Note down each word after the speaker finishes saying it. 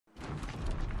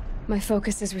My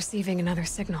focus is receiving another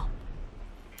signal.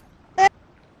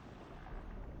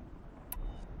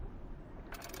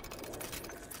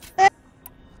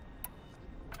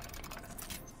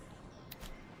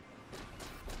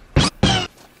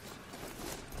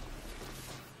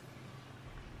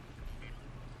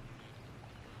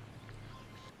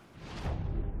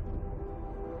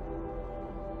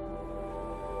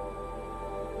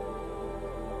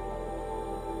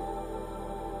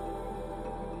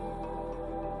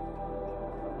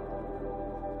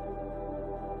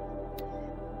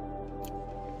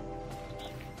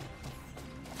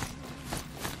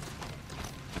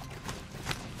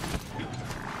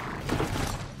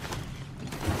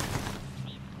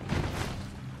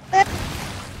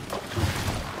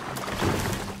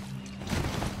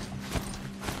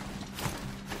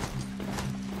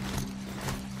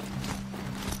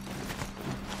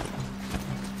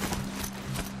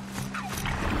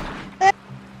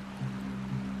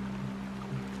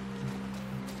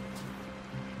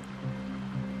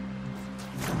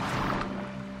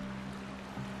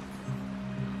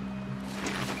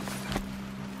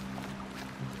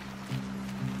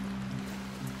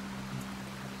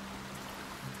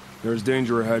 There's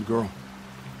danger ahead, girl.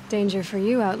 Danger for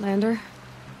you, Outlander.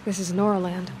 This is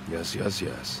Noraland. Yes, yes,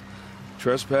 yes.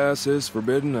 Trespass is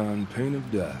forbidden on pain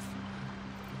of death.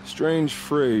 Strange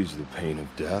phrase, the pain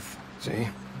of death. See?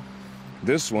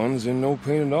 This one's in no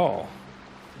pain at all.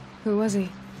 Who was he?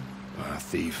 A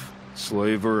thief,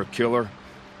 slaver, a killer.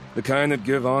 The kind that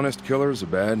give honest killers a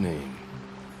bad name.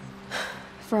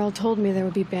 Farrell told me there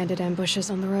would be bandit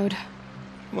ambushes on the road.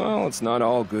 Well, it's not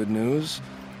all good news.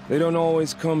 They don't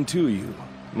always come to you.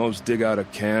 Most dig out a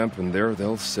camp, and there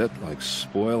they'll sit like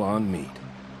spoil on meat.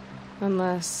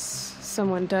 Unless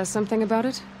someone does something about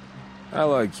it? I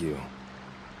like you.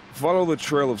 Follow the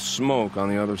trail of smoke on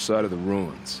the other side of the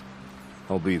ruins.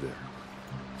 I'll be there.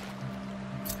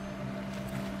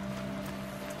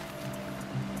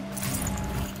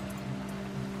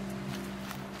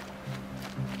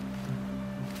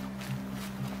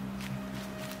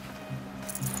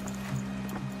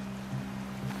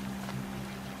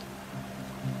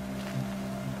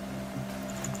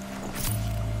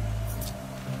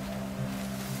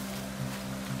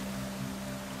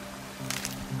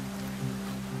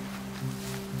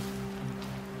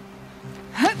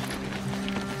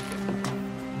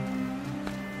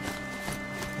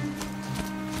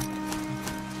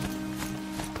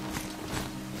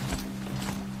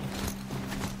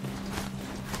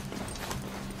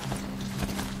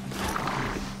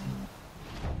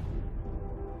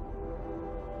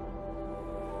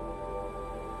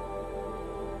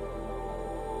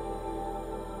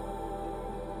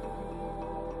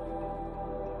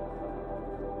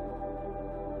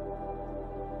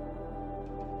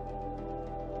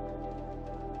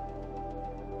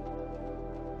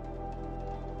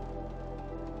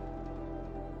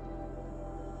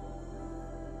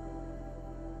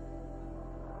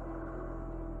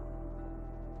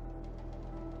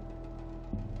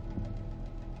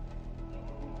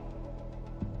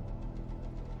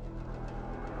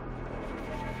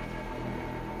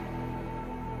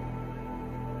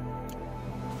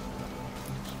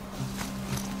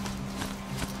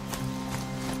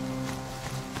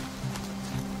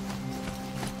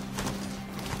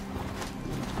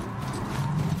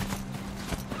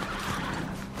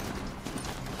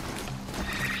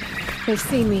 They've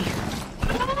seen me.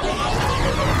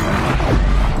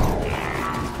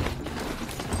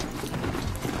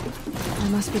 I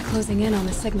must be closing in on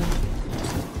the signal.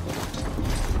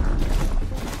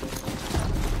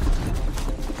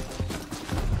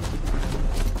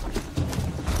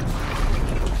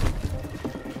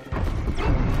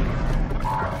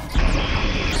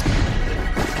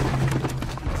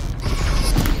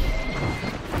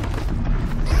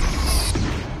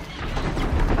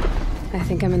 I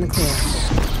think I'm in the clear.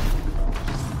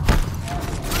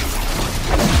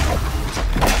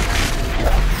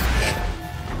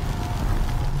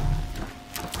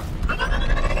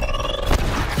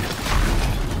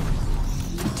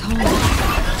 TallNeck.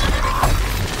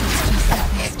 It's just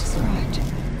like it's described.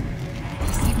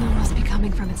 The signal must be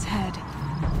coming from its head.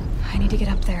 I need to get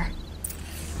up there.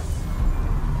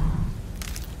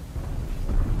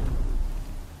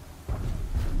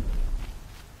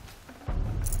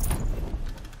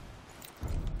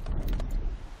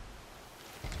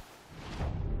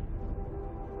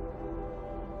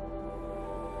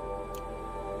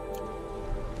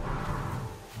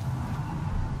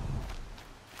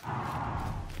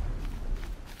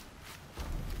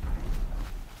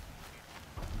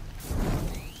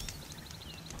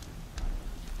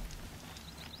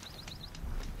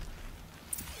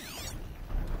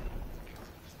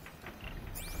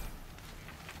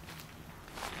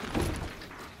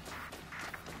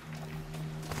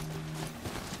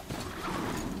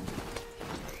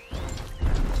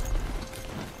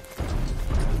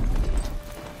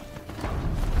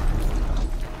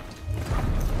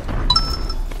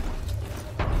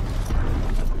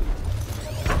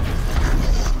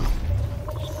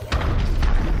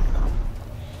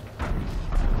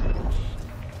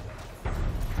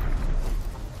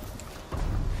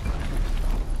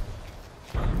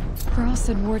 Girl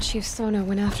said War Chief Sona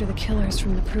went after the killers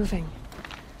from the Proving.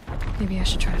 Maybe I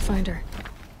should try to find her.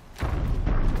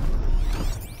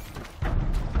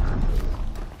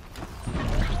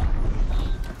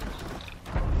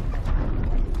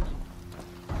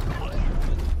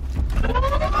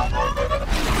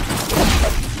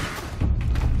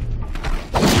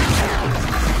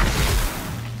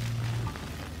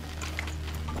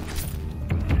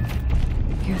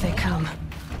 Here they come.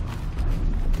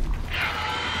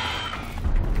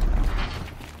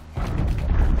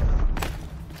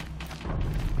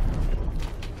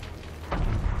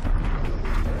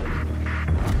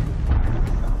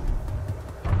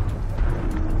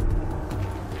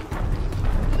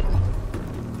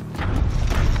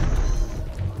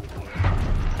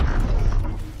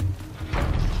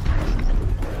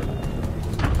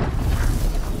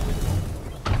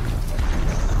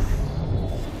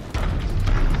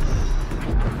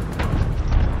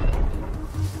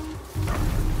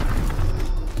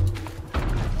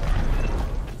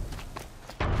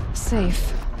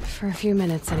 Safe. For a few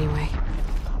minutes, anyway.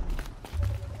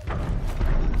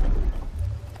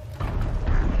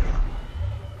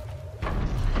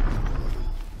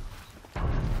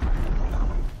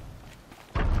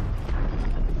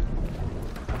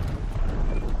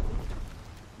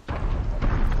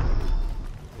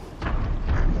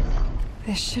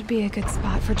 This should be a good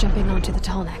spot for jumping onto the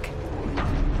TallNeck.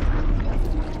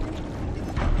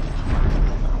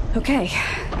 Okay,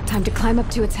 time to climb up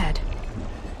to its head.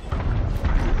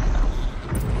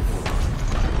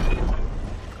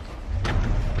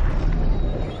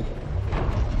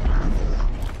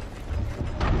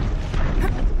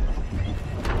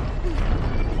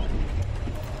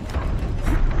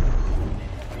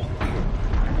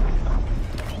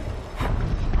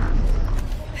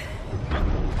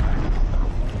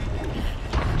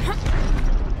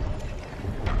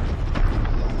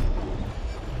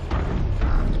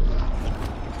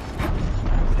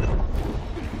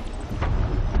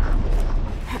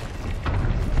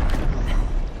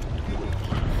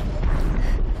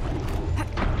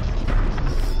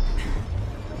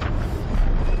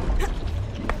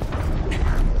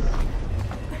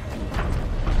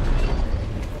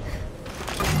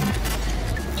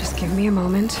 Give me a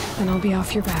moment, and I'll be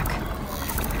off your back.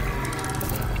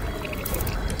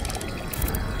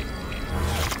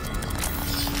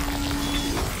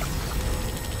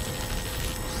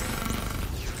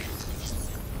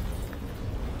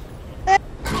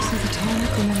 So the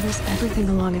TallNeck remembers everything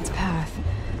along its path,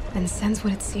 and sends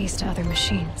what it sees to other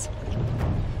machines.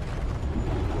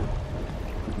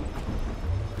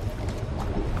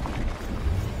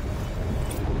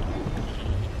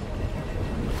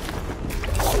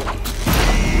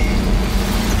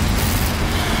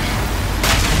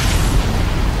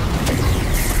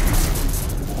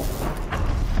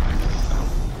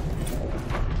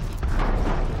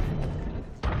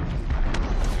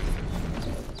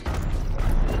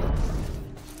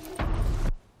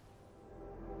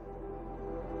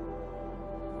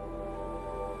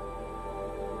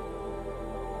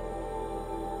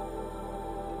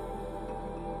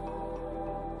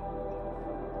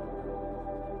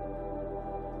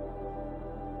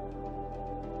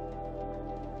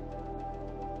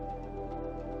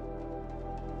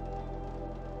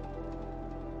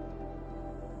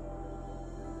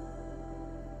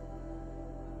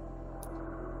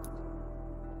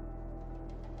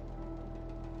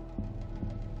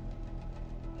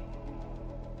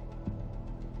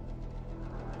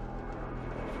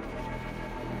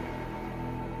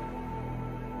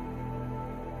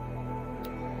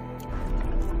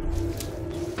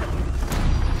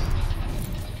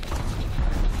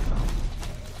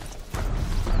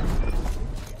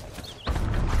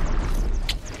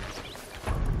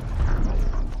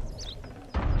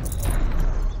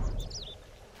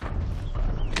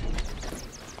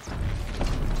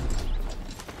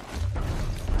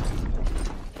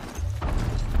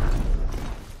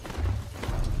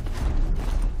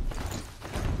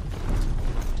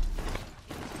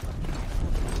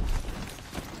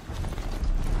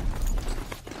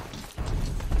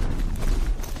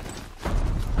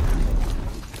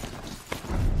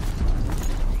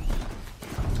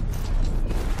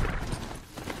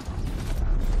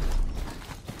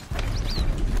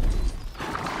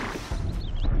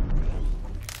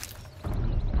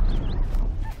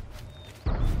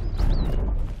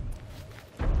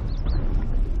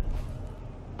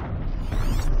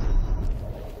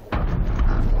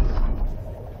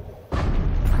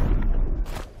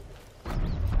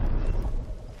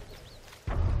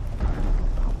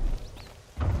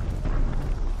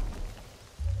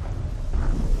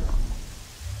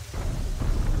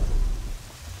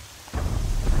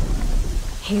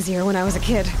 easier when I was a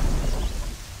kid.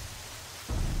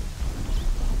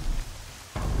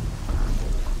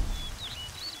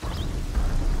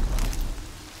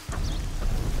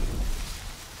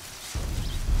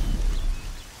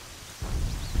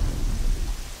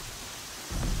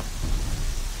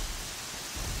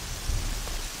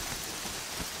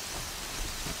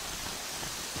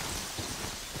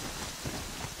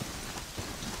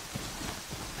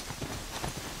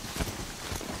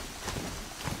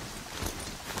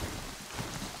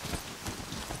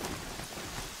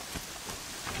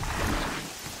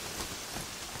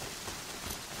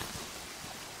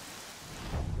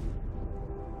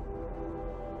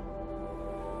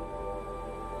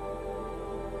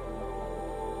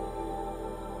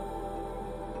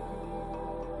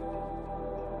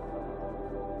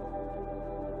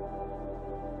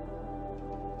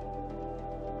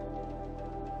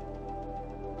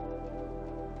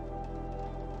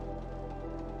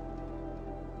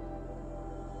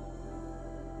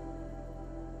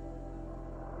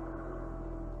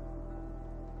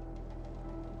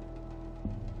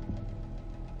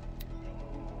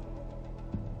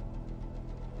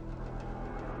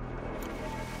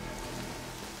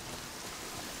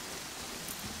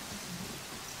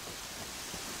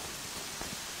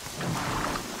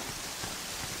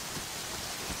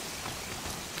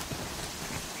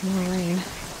 More rain.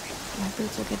 My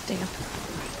boots will get damp.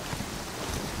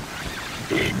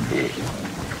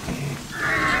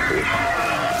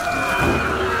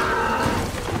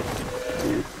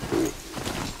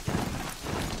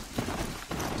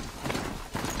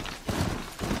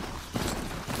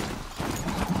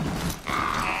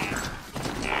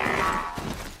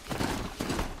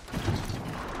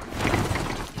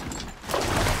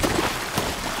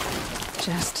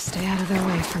 Just stay out of their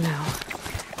way for now.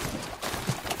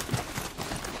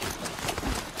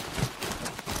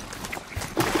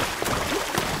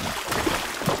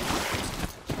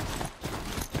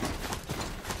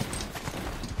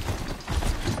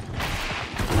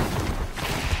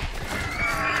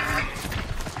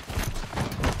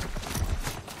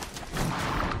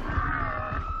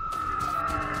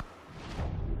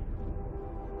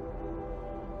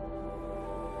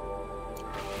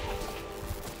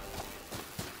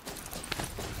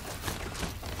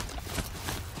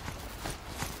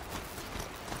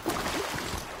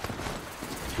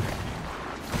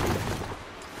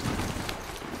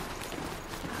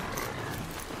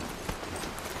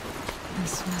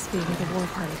 This must be where the war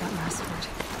party got massacred.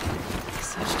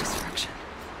 Such destruction.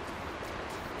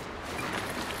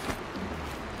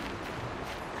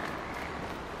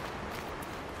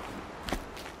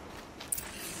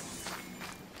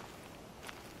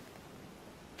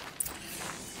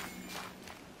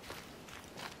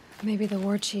 Maybe the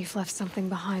war chief left something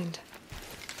behind.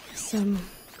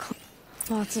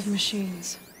 Lots of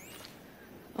machines.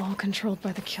 All controlled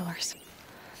by the killers.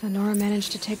 The Nora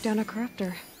managed to take down a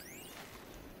corruptor.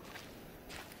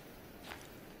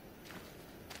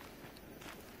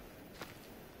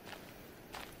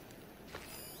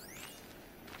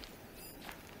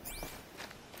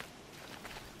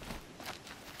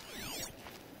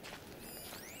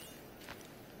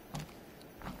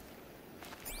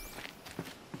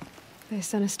 They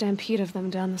sent a stampede of them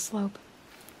down the slope.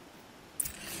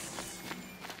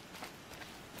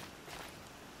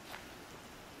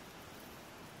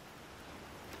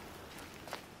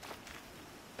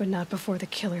 But not before the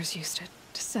killers used it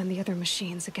to send the other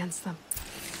machines against them.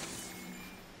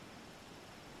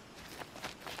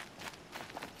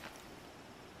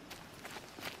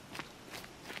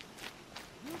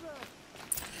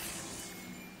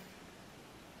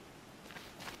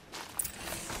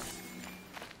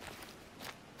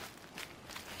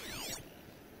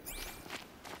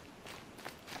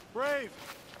 Brave,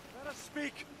 let us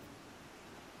speak.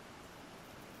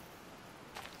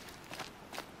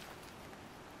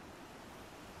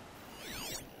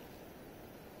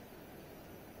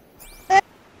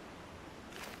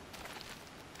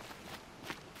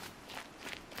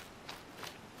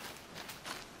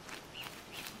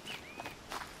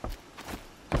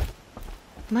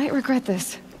 Might regret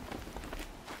this.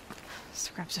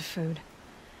 Scraps of food.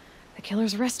 The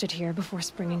killers rested here before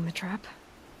springing the trap.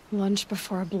 Lunch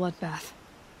before a bloodbath.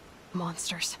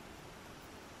 Monsters.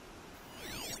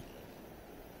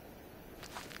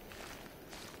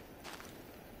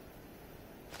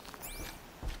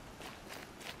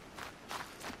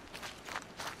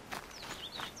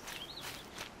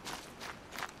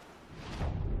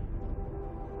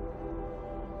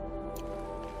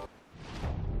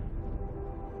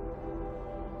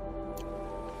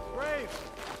 Brave,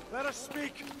 let us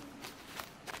speak.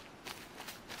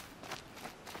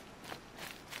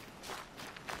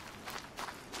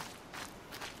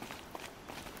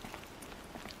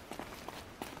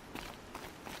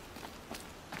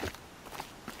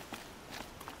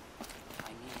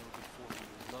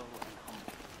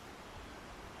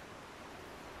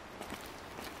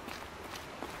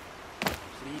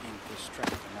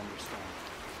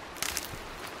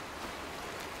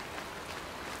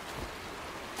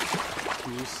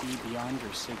 beyond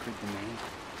your sacred domain?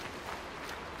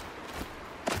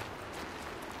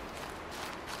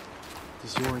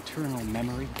 Does your eternal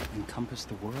memory encompass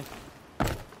the world?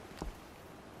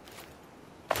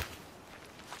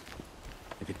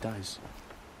 If it does,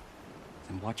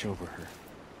 then watch over her.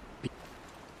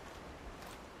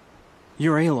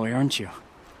 You're Aloy, aren't you?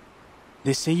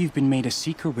 They say you've been made a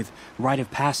seeker with rite of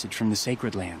passage from the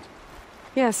Sacred Land.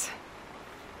 Yes.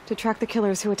 To track the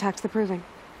killers who attacked the Proving.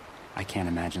 I can't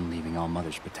imagine leaving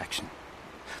All-Mother's protection.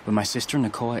 But my sister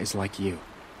Nakoa is like you.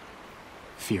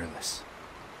 Fearless.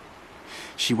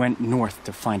 She went north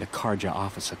to find a Karja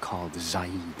officer called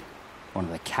Zaid, one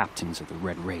of the captains of the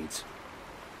Red Raids.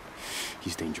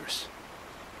 He's dangerous.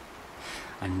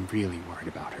 I'm really worried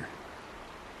about her.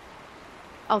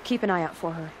 I'll keep an eye out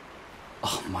for her.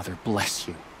 Oh, Mother bless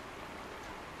you.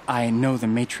 I know the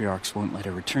matriarchs won't let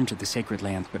her return to the Sacred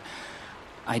Land, but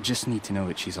I just need to know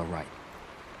that she's all right.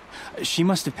 She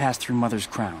must have passed through Mother's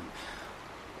crown.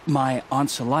 My Aunt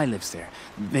Salai lives there.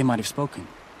 They might have spoken.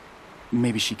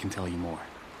 Maybe she can tell you more.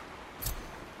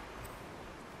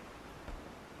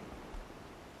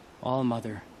 All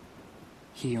Mother,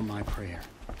 hear my prayer.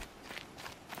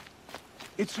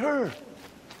 It's her!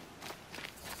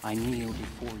 I kneel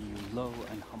before you, low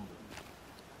and humble.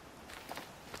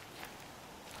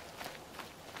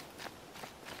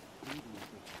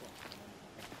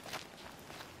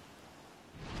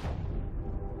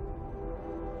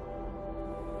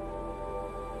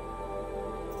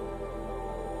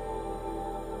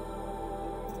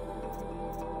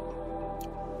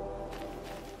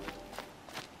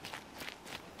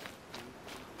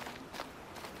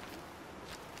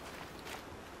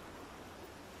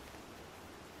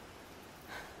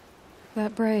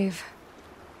 That brave.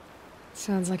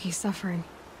 Sounds like he's suffering.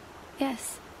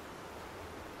 Yes.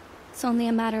 It's only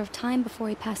a matter of time before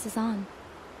he passes on.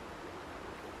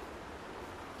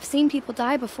 I've seen people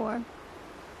die before,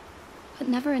 but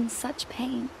never in such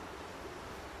pain.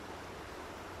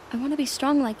 I want to be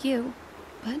strong like you,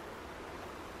 but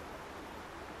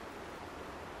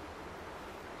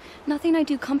nothing I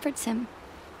do comforts him.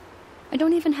 I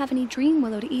don't even have any dream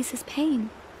willow to ease his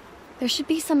pain. There should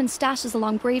be some in stashes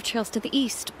along brave trails to the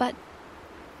east, but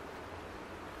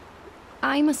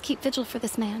I must keep vigil for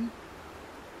this man.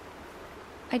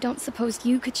 I don't suppose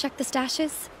you could check the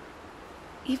stashes?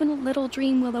 Even a little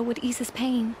dream willow would ease his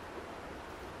pain.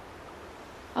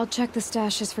 I'll check the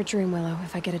stashes for Dream Willow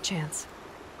if I get a chance.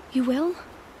 You will?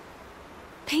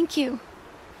 Thank you.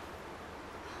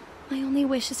 My only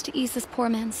wish is to ease this poor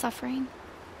man's suffering.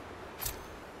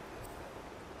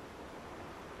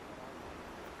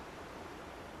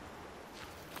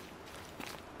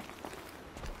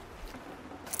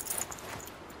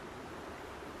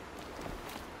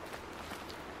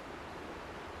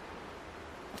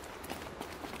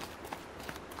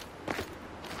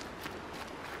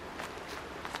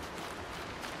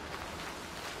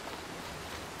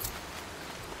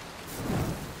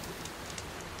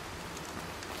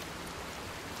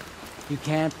 You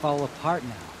can't fall apart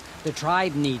now. The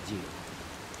tribe needs you.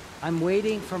 I'm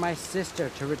waiting for my sister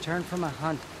to return from a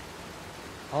hunt.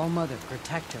 All Mother,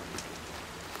 protect her.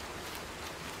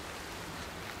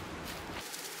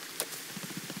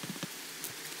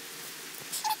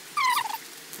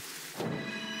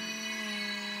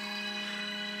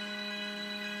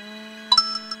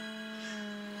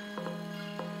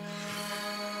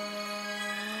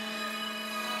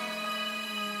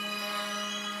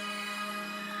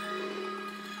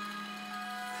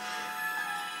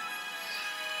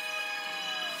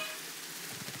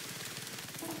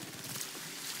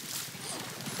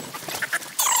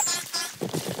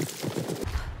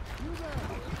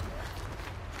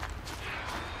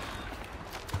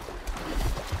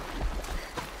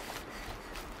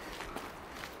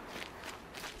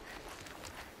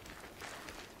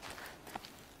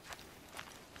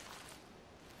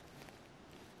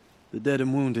 The dead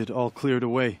and wounded all cleared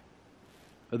away.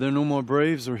 Are there no more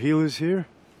braves or healers here?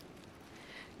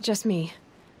 Just me.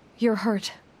 You're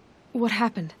hurt. What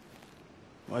happened?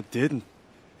 I didn't.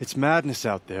 It's madness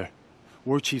out there.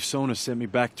 War Chief Sona sent me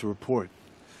back to report.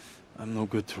 I'm no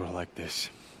good to her like this.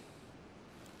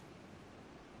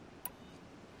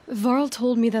 Varl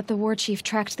told me that the war chief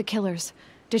tracked the killers.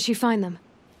 Did she find them?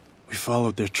 We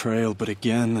followed their trail, but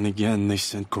again and again they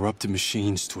sent corrupted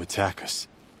machines to attack us.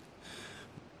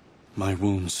 My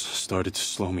wounds started to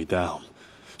slow me down,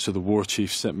 so the war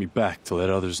chief sent me back to let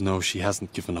others know she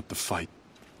hasn't given up the fight.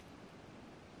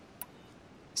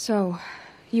 So,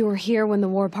 you were here when the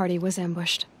war party was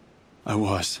ambushed? I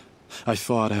was. I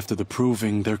thought after the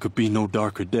proving there could be no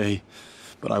darker day,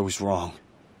 but I was wrong.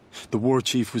 The war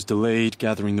chief was delayed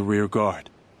gathering the rear guard.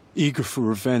 Eager for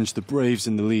revenge, the braves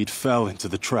in the lead fell into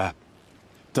the trap.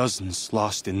 Dozens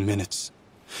lost in minutes.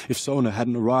 If Sona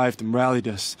hadn't arrived and rallied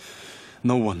us,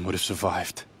 no one would have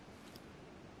survived.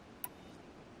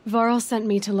 Varl sent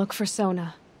me to look for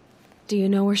Sona. Do you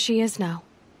know where she is now?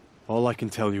 All I can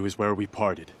tell you is where we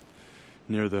parted.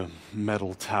 Near the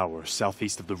metal tower,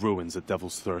 southeast of the ruins at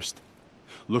Devil's Thirst.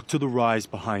 Look to the rise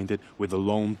behind it with a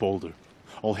lone boulder.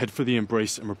 I'll head for the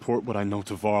embrace and report what I know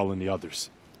to Varl and the others.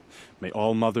 May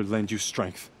All Mother lend you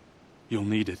strength. You'll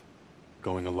need it,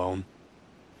 going alone.